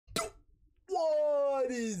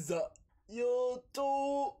What is up,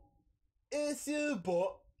 YouTube? It's your boy,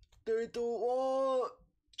 321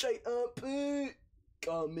 JMP,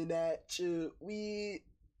 coming at you with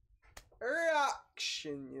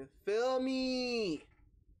reaction, you feel me?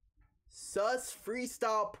 Sus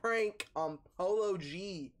freestyle prank on Polo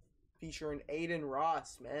G, featuring Aiden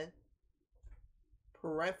Ross, man.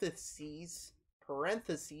 Parentheses,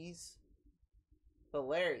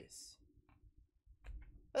 hilarious.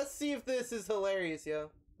 Let's see if this is hilarious, yo.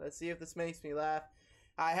 Let's see if this makes me laugh.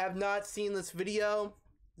 I have not seen this video.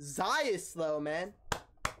 Zayas, though, man.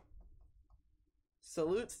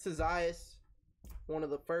 Salutes to Zayas. One of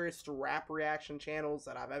the first rap reaction channels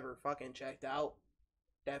that I've ever fucking checked out.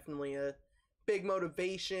 Definitely a big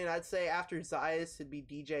motivation. I'd say after Zayas, it'd be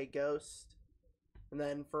DJ Ghost. And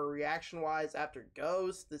then for reaction-wise, after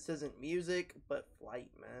Ghost, this isn't music, but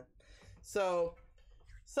Flight, man. So,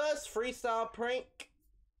 sus freestyle prank.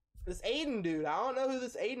 This Aiden dude, I don't know who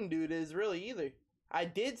this Aiden dude is really either. I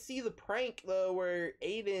did see the prank, though, where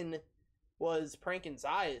Aiden was pranking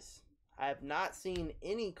Zayas. I have not seen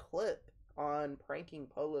any clip on pranking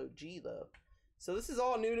Polo G, though. So this is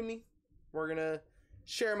all new to me. We're going to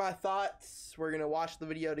share my thoughts. We're going to watch the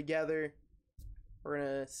video together. We're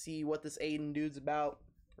going to see what this Aiden dude's about.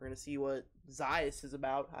 We're going to see what Zayas is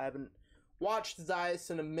about. I haven't watched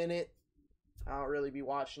Zayas in a minute. I don't really be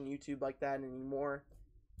watching YouTube like that anymore.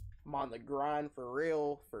 I'm on the grind for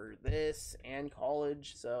real for this and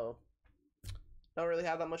college, so don't really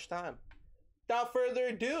have that much time. Without further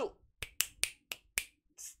ado,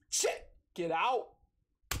 check it out.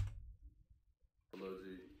 Hello,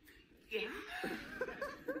 G. Yeah.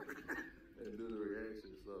 And do the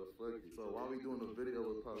reaction, so fuck it. So while we doing the video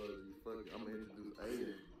with Polo G, fuck it, I'm gonna introduce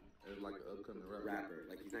Aiden as like an upcoming rapper.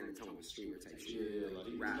 Like he's not even telling the streamer type shit. Yeah, like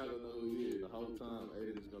he's not gonna know who he is. The whole time,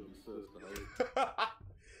 Aiden is gonna be sus the whole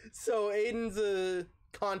So Aiden's a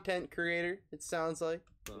content creator, it sounds like.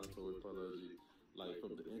 So with Polo G, like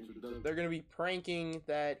from the introduction. They're gonna be pranking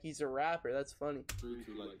that he's a rapper. That's funny. Straight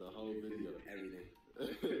to like the whole video. Everything.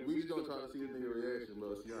 We just gonna try to see this nigga reaction,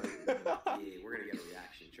 bro. See how Yeah, we're gonna get a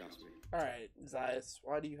reaction, trust me. Alright, Zayas,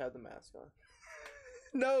 why do you have the mask on?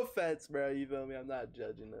 No offense, bro, you feel me? I'm not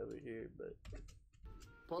judging over here, but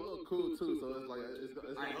Polo cool too, so it's like it's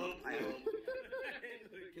I hope.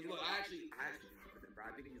 Cause look, I actually bro,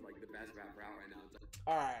 I think he's like the best rapper out right now.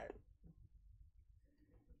 alright.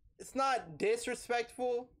 It's not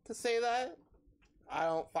disrespectful to say that. I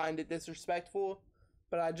don't find it disrespectful,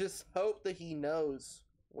 but I just hope that he knows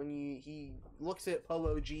when he looks at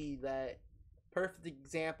Polo G that perfect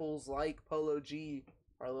examples like Polo G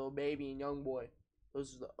are Lil Baby and Young Boy.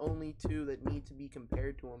 Those are the only two that need to be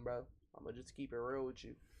compared to him, bro. I'm gonna just keep it real with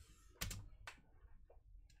you.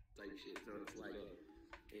 Type shit. So it's like,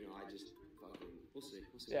 you know, I just fucking we'll see.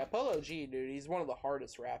 Yeah, Polo G, dude, he's one of the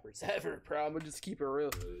hardest rappers ever, bro. I'm gonna just keep it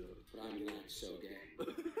real. But I'm gonna act so gay.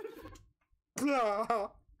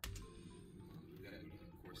 No. You gotta do the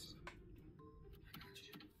course. I got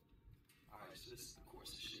you. Alright, so this is the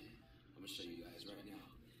course of shit. I'm gonna show you guys right now.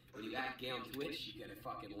 When you act gay on Twitch, you get a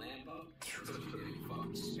fucking Lambo. So you get a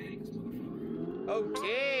fucking spank this motherfucker.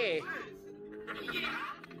 Okay. Yeah.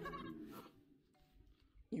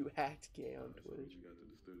 You act gay on Twitch. You got to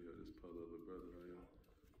the studio, this Polo little brother right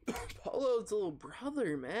here. Polo's little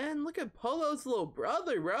brother, man. Look at Polo's little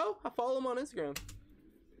brother, bro. I follow him on Instagram.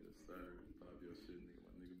 Yes, sir. Pop your shit,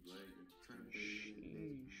 nigga. My nigga blanking.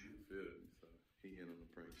 Sheesh. You feel me? So he in on the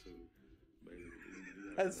prank too.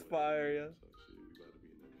 Basically, That's fire, yeah. So shit, we about to be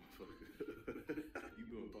in that motherfucker. You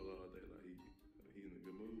doing Polo all day, like he in a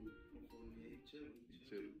good mood. He chillin'. He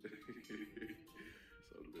chillin'.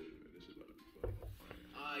 So good, man. This shit about to be fun.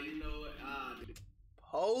 You know what?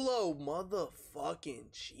 Polo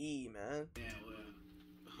motherfucking G, man. Yeah, well,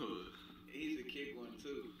 he's a kick one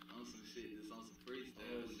too. On some shit, just on some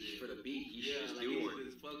freestyle shit. For the beat, he should Yeah, just like do he one.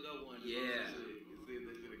 just fuck up one. Yeah. You see if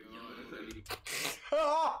that shit go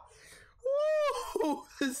on. Woo!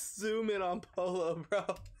 Let's zoom in on Polo, bro.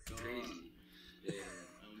 Crazy. Yeah.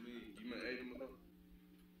 On me. You met Aiden before?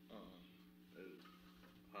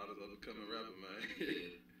 Hottest upcoming rapper, man.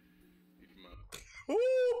 You from out Woo!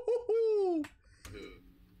 here,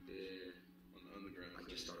 Yeah. on the underground. I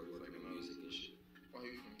just started working on music and shit. Oh, he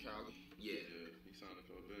from Cali? Yeah. Yeah, he signed to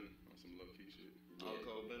Cole Bennett on some low key shit. Yeah. Oh,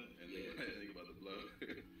 Cole Bennett? And Yeah. that nigga about to blow.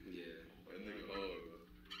 Yeah. That nigga hard, bro.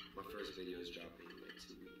 My first video is dropping in like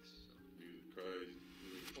 2 weeks. So. Music crazy.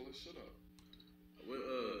 Pull that shit up. What,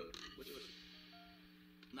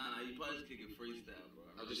 Nah, you probably just kicking freestyle, bro.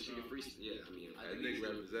 I'll just keep it freestyle. Yeah, I mean, that nigga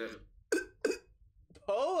represent.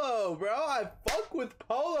 Polo, bro. I fuck with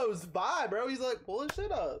Polo's vibe, bro. He's like, pull his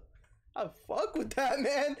shit up. I fuck with that,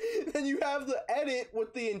 man. Then you have the edit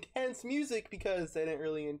with the intense music because they didn't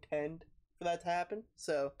really intend for that to happen.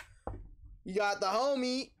 So you got the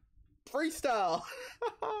homie freestyle.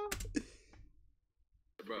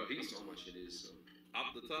 Bro, he so much it is. So.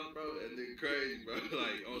 Off the top, bro, and then crazy, bro.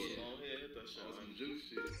 Like on some on head, that shit, on some juice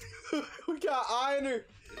shit. We got Einer.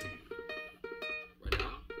 Right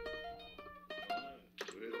now?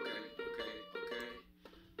 Okay.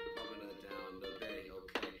 Popping it down the bay,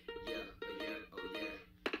 okay. Yeah, oh yeah.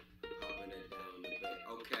 Popping it down the bay,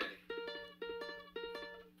 okay.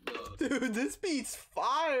 Look. Dude, this beat's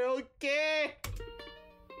fire, okay?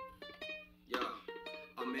 Yo,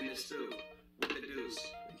 I'm in the stew with the deuce.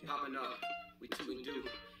 Popping up, we two and do.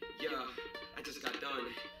 Yeah, I just got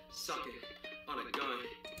done sucking on a gun.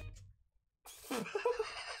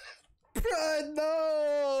 Bruh,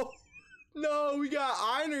 no! No, we got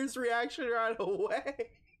Einer's reaction right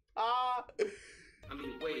away. Ah. I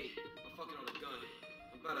mean, wait, I'm fucking on a gun.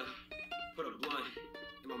 I'm about to put a blunt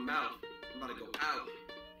in my mouth. I'm about to go out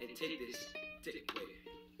and take this. Wait.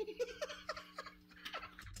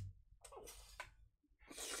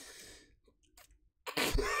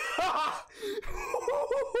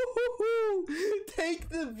 Take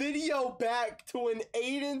the video back to when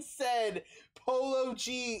Aiden said Polo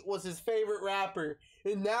G was his favorite rapper.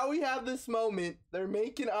 And now we have this moment. They're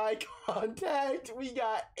making eye contact. We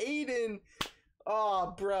got Aiden.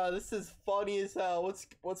 Oh, bro, this is funny as hell.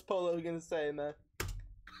 What's Polo gonna say, man?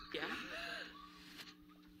 Yeah.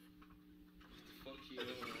 What the fuck you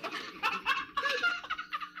doing?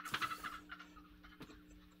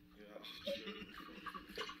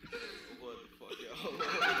 What the fuck y'all?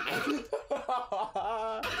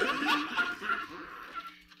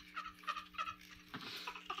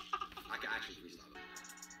 I can actually freestyle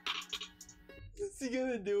it. Is he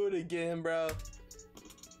gonna do it again, bro?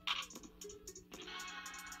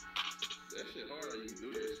 That shit hard. You can do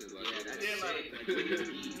that shit like Yeah, that. that's sick.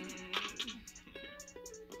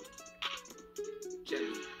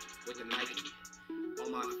 Jelly with the Nike on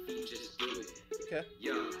my feet, just do it. Okay.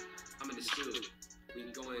 Yeah, I'm in the stew. We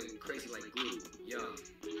going crazy like glue. Yeah,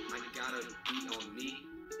 I got a beat on me.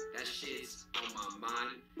 That shit's on my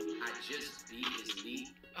mind. I just beat his knee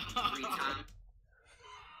 3 times.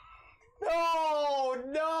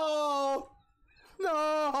 No!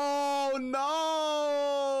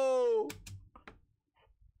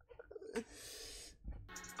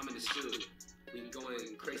 I'm in the stew. We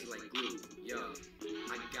going crazy like glue. Yeah,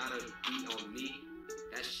 I got a beat on me.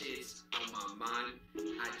 That shit's on my mind.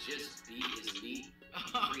 I just beat his knee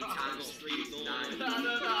 3 times 3 is 9.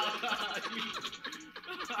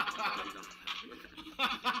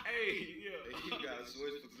 Hey, yeah. You gotta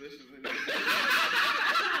switch positions in there.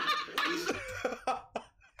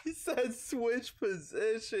 He said switch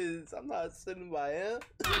positions. I'm not sitting by him.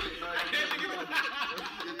 Wait,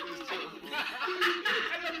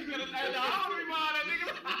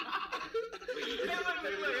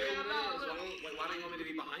 why do you want me to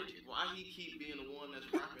be behind you? Why he keep being the one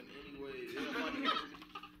that's rapping anyway?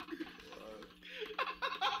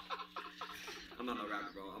 I'm not no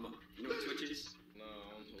rapper, bro. You know what Twitch is? No, I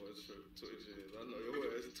don't know what Twitch is. I know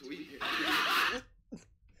your ass tweaking.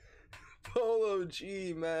 Polo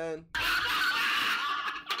G, man.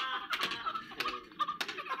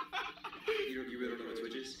 You really don't know what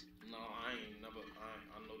Twitch is? No, I ain't never.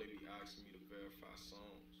 I know they be asking me to verify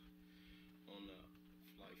songs on the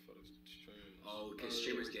like for the stream. Oh, because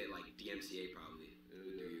streamers get like DMCA probably.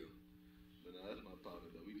 Yeah. Do you? But no, that's my partner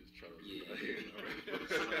though. We just try to.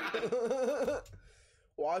 Yeah.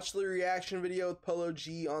 Watch the reaction video with Polo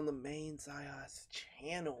G on the main Zayas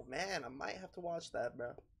channel. Man, I might have to watch that,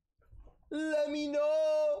 bro. Let me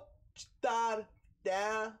know. Start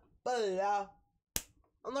down below.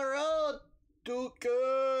 On the road to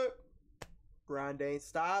good. Grind ain't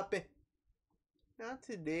stopping. Not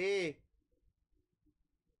today.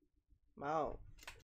 I'm out.